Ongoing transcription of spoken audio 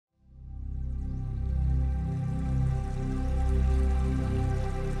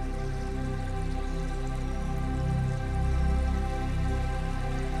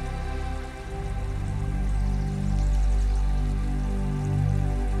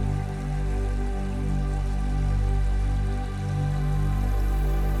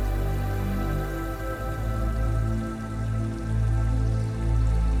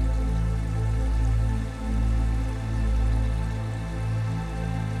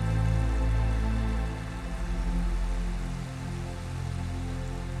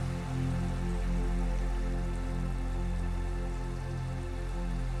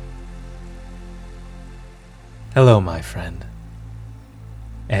Hello, my friend,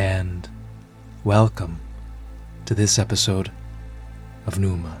 and welcome to this episode of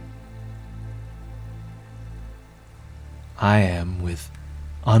Numa. I am with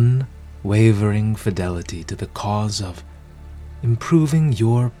unwavering fidelity to the cause of improving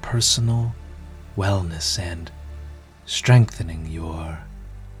your personal wellness and strengthening your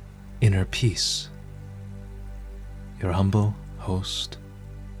inner peace. Your humble host,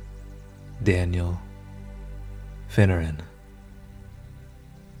 Daniel Finneran.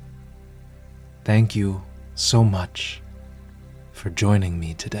 Thank you so much for joining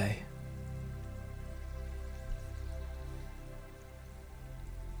me today.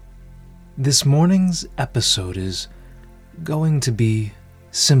 This morning's episode is going to be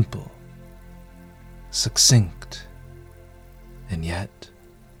simple, succinct, and yet,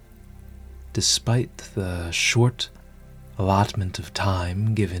 despite the short allotment of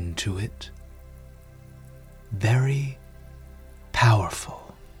time given to it, very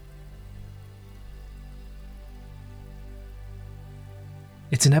powerful.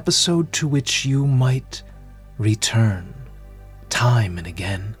 It's an episode to which you might return time and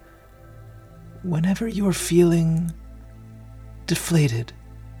again whenever you're feeling deflated,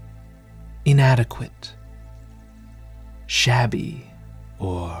 inadequate, shabby,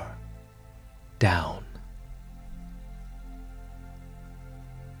 or down.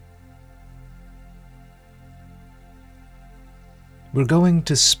 We're going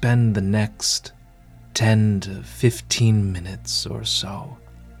to spend the next 10 to 15 minutes or so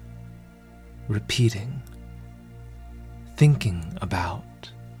repeating, thinking about,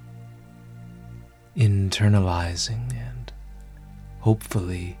 internalizing, and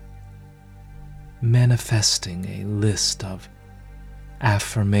hopefully manifesting a list of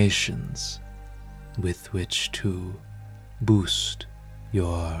affirmations with which to boost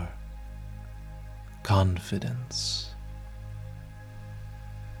your confidence.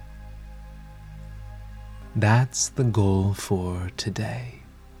 That's the goal for today,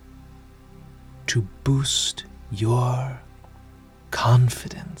 to boost your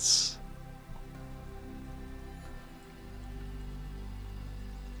confidence.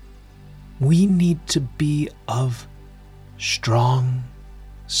 We need to be of strong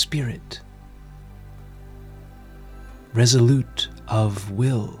spirit, resolute of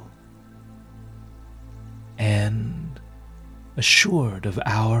will, and assured of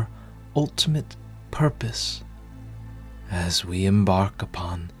our ultimate purpose as we embark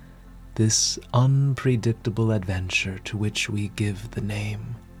upon this unpredictable adventure to which we give the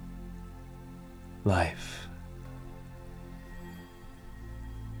name life.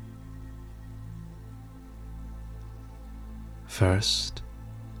 First,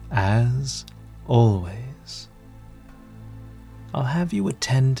 as always, I'll have you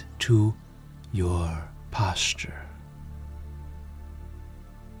attend to your posture.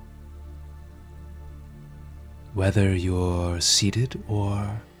 Whether you're seated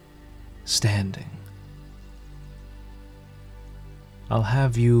or standing, I'll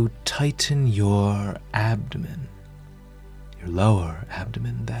have you tighten your abdomen, your lower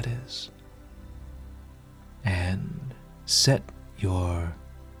abdomen, that is, and set your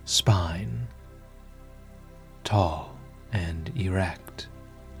spine tall and erect.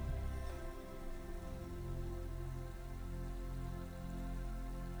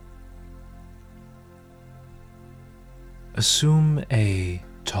 Assume a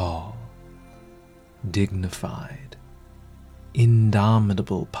tall, dignified,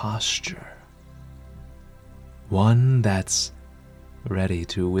 indomitable posture, one that's ready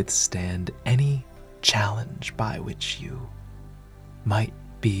to withstand any challenge by which you might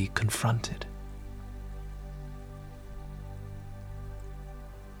be confronted.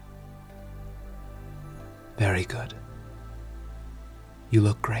 Very good. You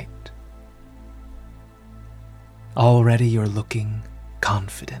look great. Already you're looking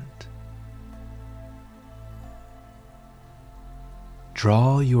confident.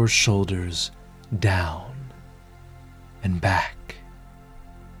 Draw your shoulders down and back.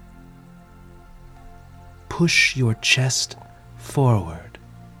 Push your chest forward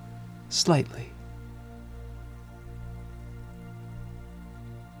slightly.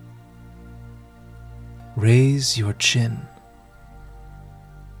 Raise your chin.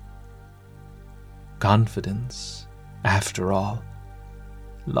 Confidence, after all,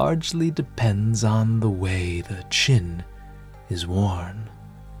 largely depends on the way the chin is worn.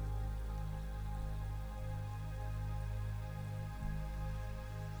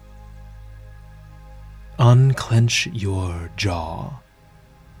 Unclench your jaw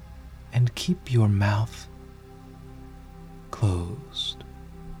and keep your mouth closed.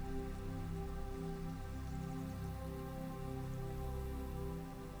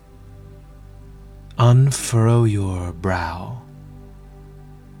 unfurrow your brow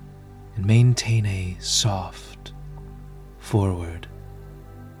and maintain a soft, forward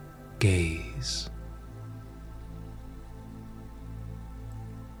gaze.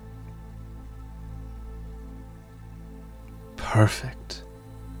 Perfect.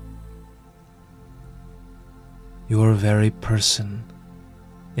 Your very person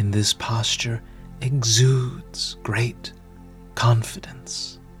in this posture exudes great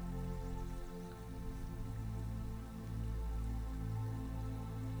confidence.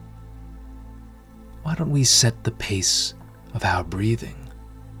 Why don't we set the pace of our breathing?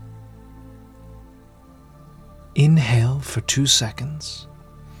 Inhale for 2 seconds.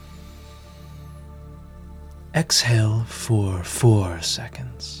 Exhale for 4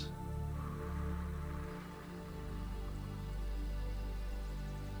 seconds.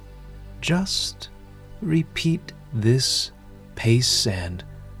 Just repeat this pace and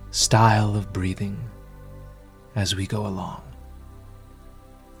style of breathing as we go along.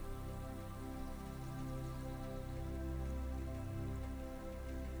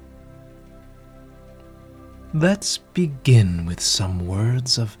 Let's begin with some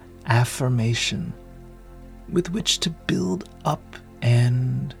words of affirmation with which to build up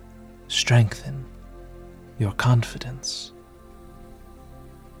and strengthen your confidence.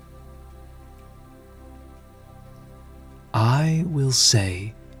 I will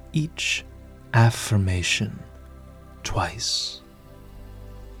say each affirmation twice.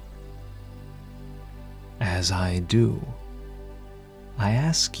 As I do, I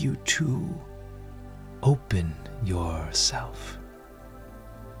ask you to open yourself.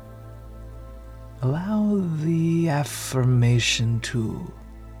 Allow the affirmation to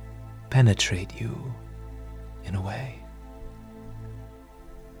penetrate you in a way.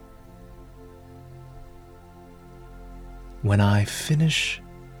 When I finish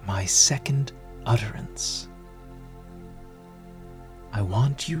my second utterance, I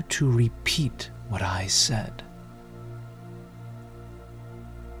want you to repeat what I said.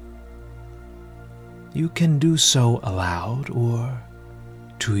 You can do so aloud or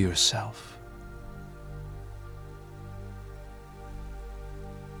to yourself.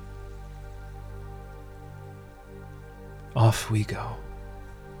 Off we go.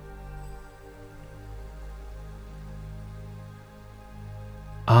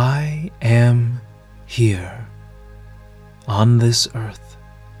 I am here on this earth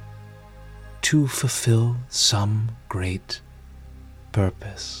to fulfill some great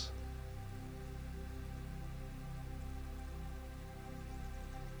purpose.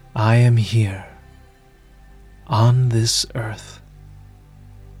 I am here on this earth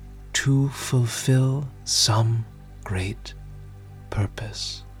to fulfill some great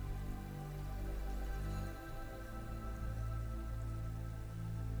purpose.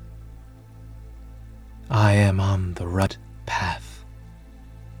 I am on the right path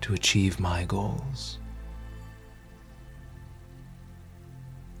to achieve my goals.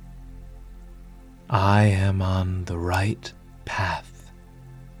 I am on the right path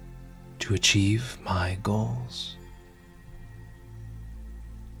to achieve my goals.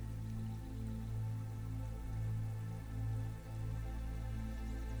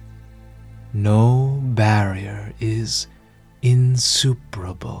 No barrier is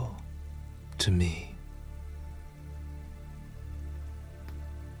insuperable to me.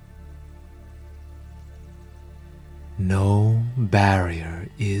 No barrier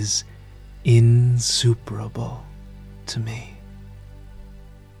is insuperable to me.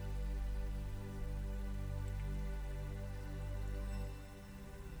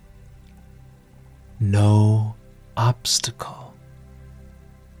 No obstacle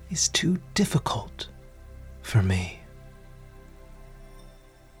is too difficult for me.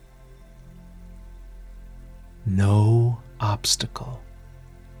 No obstacle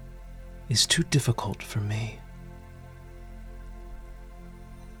is too difficult for me.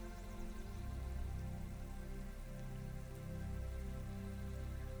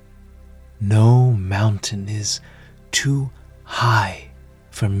 No mountain is too high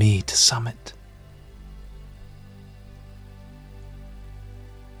for me to summit.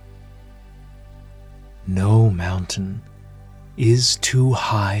 No mountain is too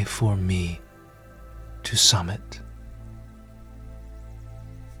high for me to summit.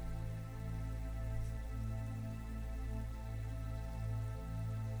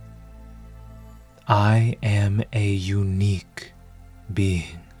 I am a unique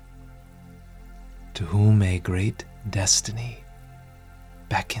being to whom a great destiny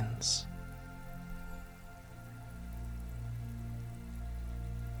beckons.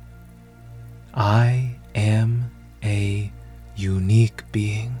 I am a unique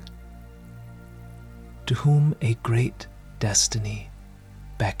being to whom a great destiny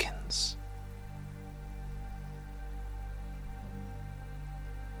beckons.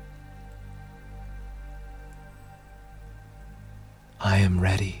 I am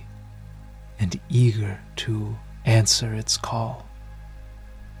ready and eager to answer its call.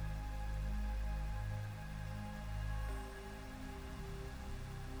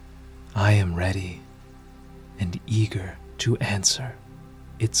 I am ready and eager to answer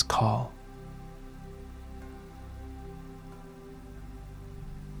its call.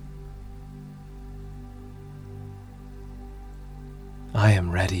 I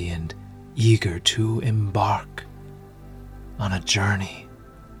am ready and eager to embark on a journey.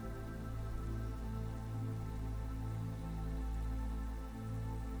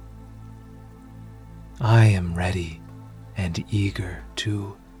 I am ready and eager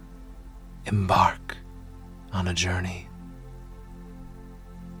to embark on a journey.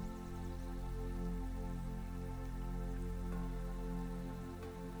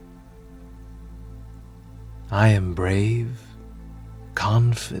 I am brave,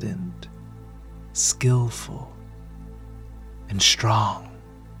 confident, skillful, and strong.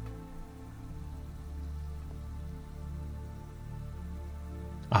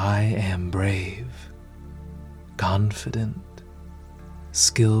 I am brave, confident,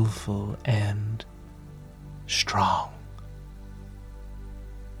 skillful, and strong.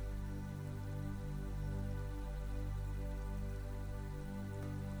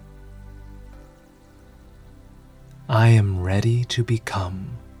 I am ready to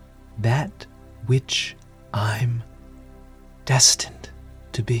become that which I'm destined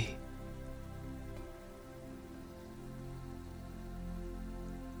to be.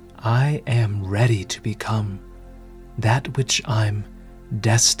 I am ready to become that which I'm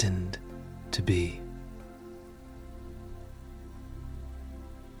destined to be.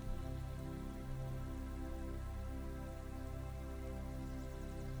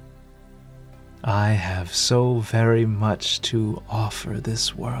 I have so very much to offer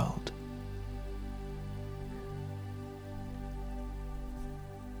this world.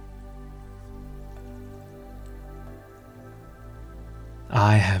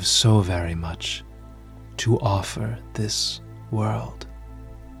 I have so very much to offer this world.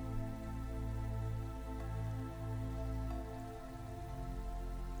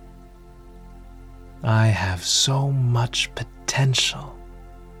 I have so much potential,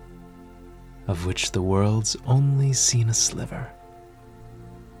 of which the world's only seen a sliver.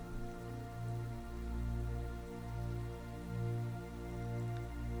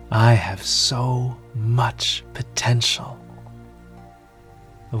 I have so much potential,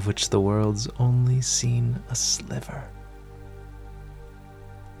 of which the world's only seen a sliver.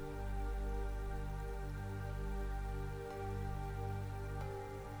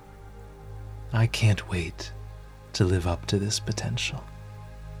 I can't wait to live up to this potential.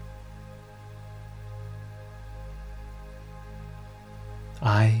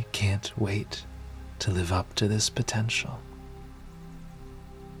 I can't wait to live up to this potential.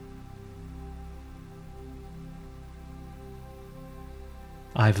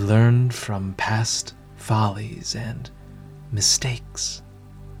 I've learned from past follies and mistakes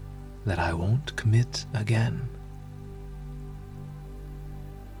that I won't commit again.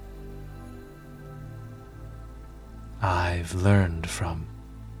 I've learned from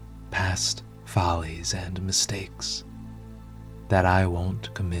past follies and mistakes that I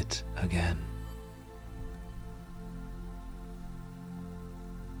won't commit again.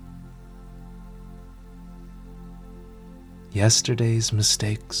 Yesterday's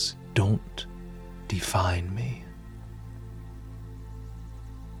mistakes don't define me.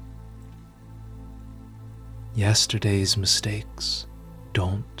 Yesterday's mistakes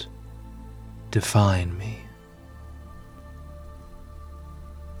don't define me.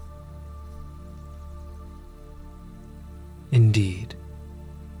 Indeed,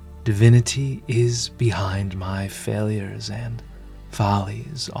 divinity is behind my failures and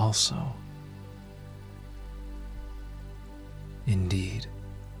follies also. Indeed,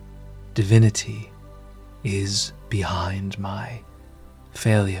 divinity is behind my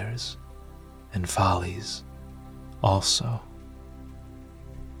failures and follies also.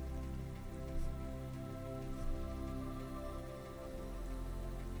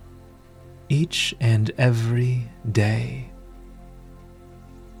 Each and every day,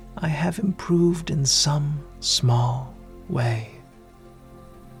 I have improved in some small way.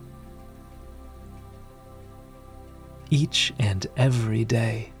 Each and every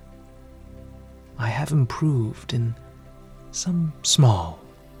day, I have improved in some small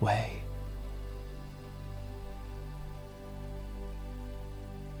way.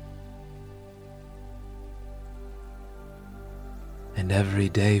 And every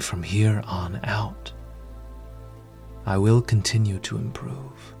day from here on out, I will continue to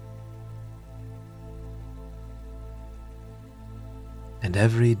improve. And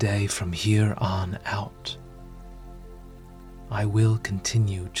every day from here on out, I will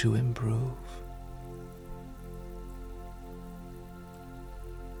continue to improve.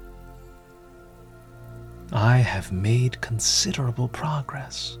 I have made considerable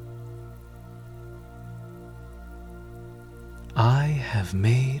progress. I have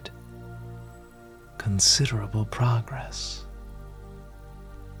made considerable progress.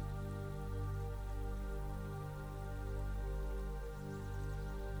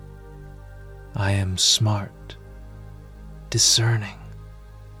 I am smart, discerning,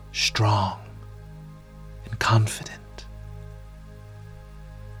 strong, and confident.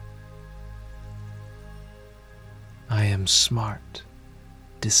 I am smart,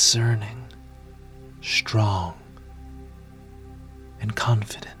 discerning, strong, and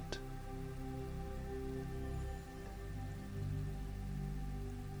confident.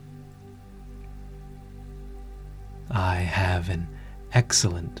 I have an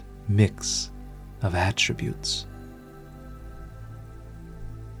excellent mix of attributes.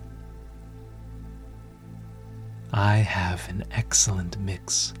 I have an excellent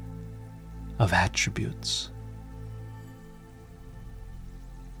mix of attributes.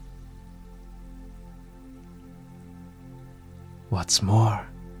 What's more,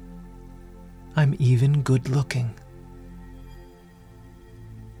 I'm even good looking.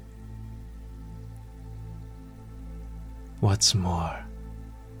 What's more,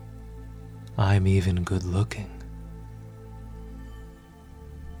 I'm even good looking.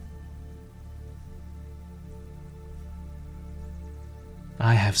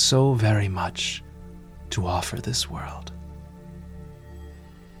 I have so very much to offer this world.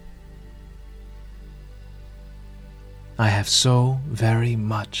 I have so very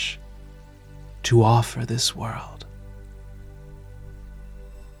much to offer this world.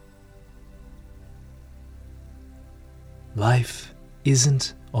 Life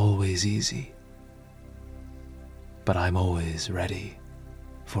isn't always easy, but I'm always ready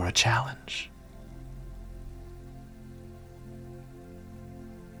for a challenge.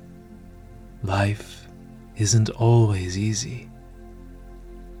 Life isn't always easy,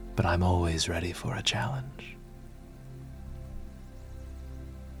 but I'm always ready for a challenge.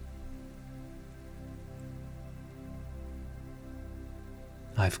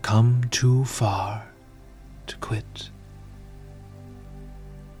 I've come too far to quit.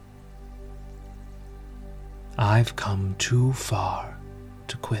 I've come too far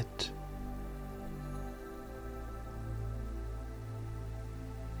to quit.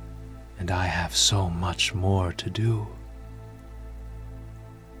 And I have so much more to do.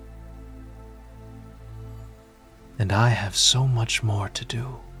 And I have so much more to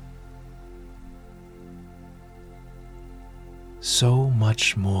do. So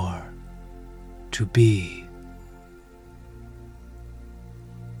much more to be.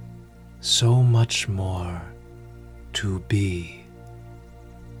 So much more to be.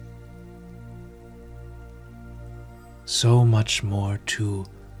 So much more to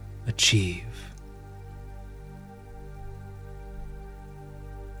achieve.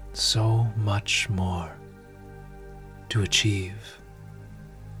 So much more to achieve.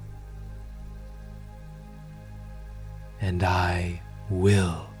 And I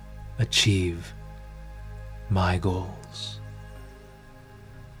will achieve my goals.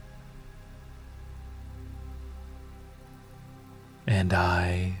 And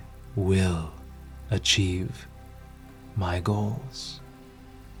I will achieve my goals.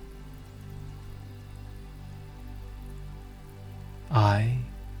 I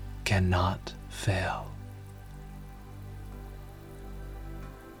cannot fail.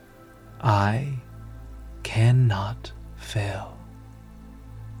 I cannot fail.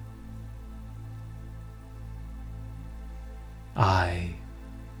 I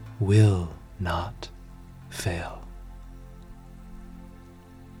will not fail.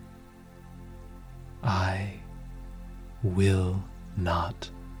 I will not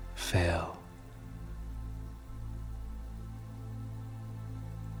fail.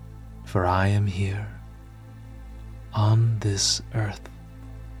 For I am here on this earth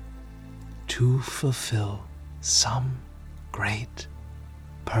to fulfill some great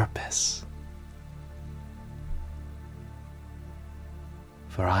purpose.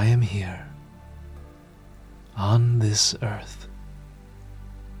 For I am here on this earth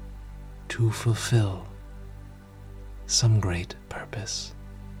to fulfill some great purpose.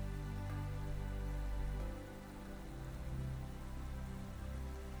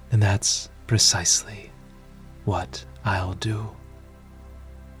 And that's precisely what I'll do.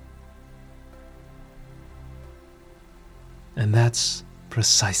 And that's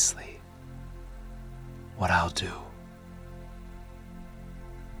precisely what I'll do.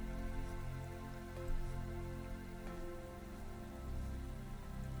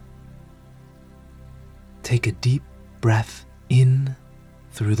 Take a deep breath in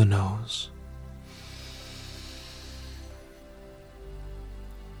through the nose.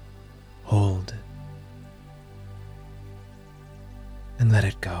 Hold it and let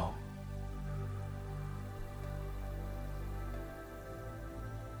it go.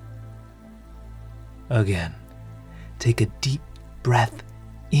 Again, take a deep breath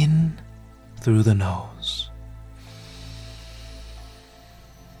in through the nose.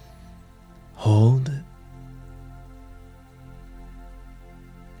 Hold it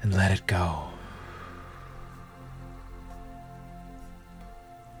and let it go.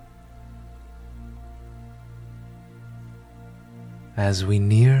 As we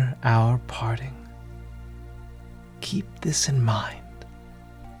near our parting, keep this in mind.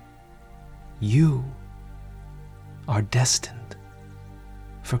 You are destined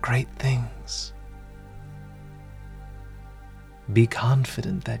for great things. Be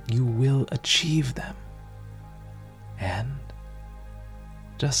confident that you will achieve them. And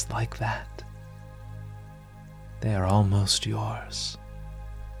just like that, they are almost yours.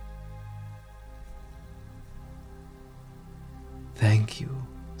 Thank you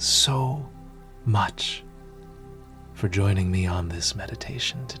so much for joining me on this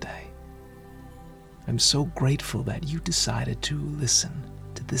meditation today. I'm so grateful that you decided to listen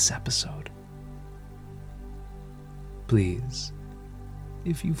to this episode. Please,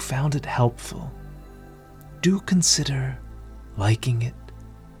 if you found it helpful, do consider liking it,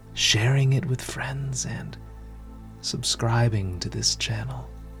 sharing it with friends, and subscribing to this channel,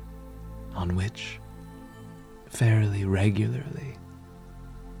 on which, fairly regularly,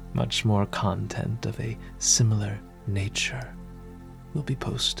 much more content of a similar nature will be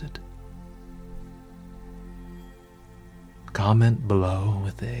posted. Comment below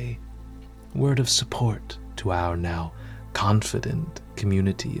with a word of support to our now confident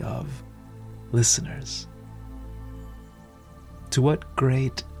community of listeners. To what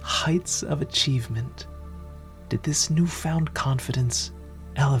great heights of achievement did this newfound confidence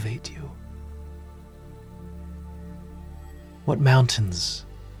elevate you? What mountains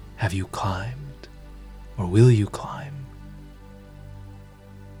have you climbed, or will you climb?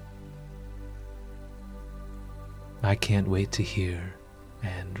 I can't wait to hear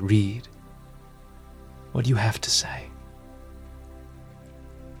and read what you have to say.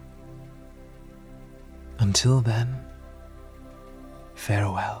 Until then,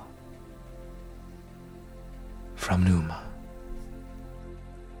 farewell from Numa.